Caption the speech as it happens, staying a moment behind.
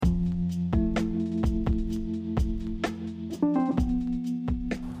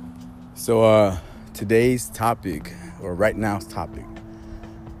Today's topic, or right now's topic,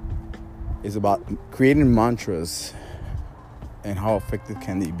 is about creating mantras and how effective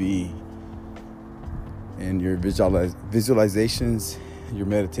can they be in your visualizations, your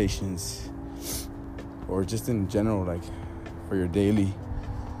meditations, or just in general, like for your daily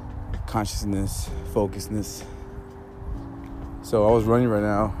consciousness, focusedness. So I was running right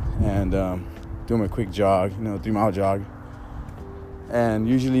now and doing a quick jog, 3-mile jog. And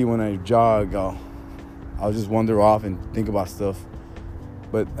usually when I jog, I'll just wander off and think about stuff.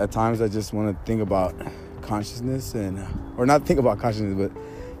 But at times I just want to think about consciousness or not think about consciousness, but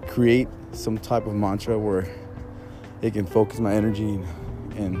create some type of mantra where it can focus my energy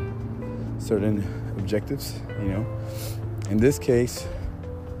in certain objectives, In this case,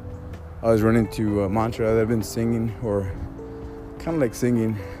 I was running to a mantra that I've been singing, or kind of like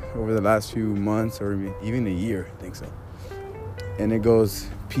singing over the last few months or even a year, I think so. And it goes,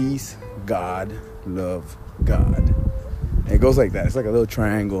 peace, God, love, God. And it goes like that. It's like a little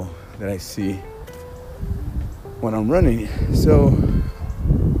triangle that I see when I'm running. So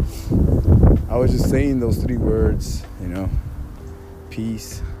I was just saying those three words,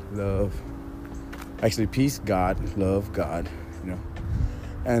 peace, love. Actually, peace, God, love, God,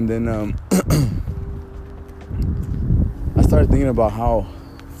 And then I started thinking about how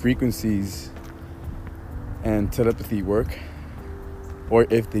frequencies and telepathy work. Or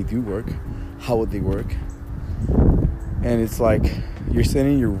if they do work, how would they work? And it's like you're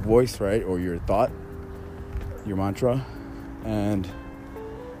sending your voice, right? Or your thought, your mantra. And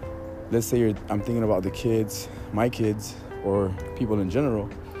let's say I'm thinking about the kids, my kids, or people in general.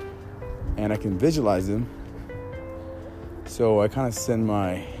 And I can visualize them. So I kind of send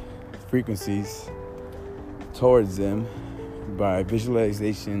my frequencies towards them by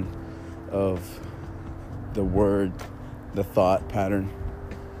visualization of the word, the thought pattern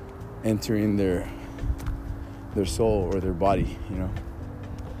entering their soul or their body,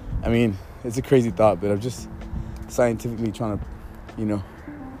 I mean, it's a crazy thought, but I'm just scientifically trying to,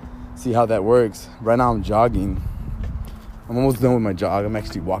 see how that works. Right now I'm jogging. I'm almost done with my jog. I'm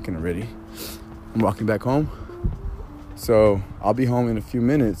actually walking already. I'm walking back home. So I'll be home in a few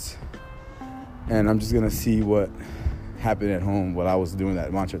minutes, and I'm just going to see what happened at home while I was doing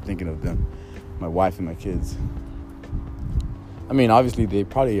that mantra, thinking of them, my wife and my kids. I mean, obviously, they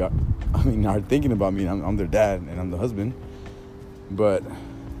probably are thinking about me. I'm their dad, and I'm the husband. But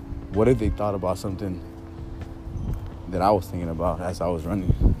what if they thought about something that I was thinking about as I was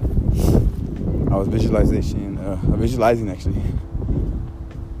running? I was visualizing actually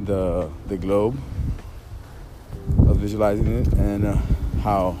the globe. I was visualizing it, and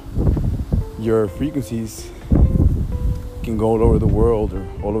how your frequencies can go all over the world or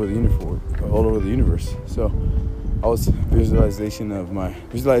all over the universe. So I was visualizing.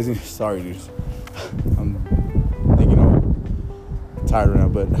 Sorry, dude. I'm thinking I'm tired right now,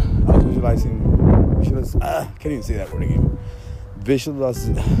 but I was visualizing. Can't even say that word again.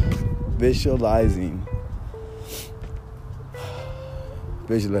 Visualizing.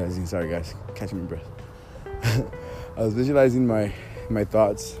 Sorry, guys. Catching my breath. I was visualizing my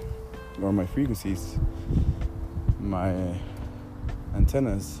thoughts or my frequencies, my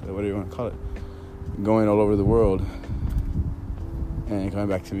antennas, or whatever you want to call it, going all over the world and coming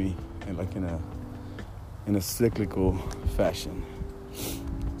back to me in a cyclical fashion.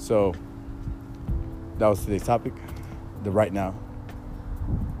 So that was today's topic, the right now.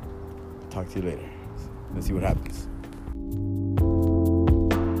 Talk to you later. Let's see what happens.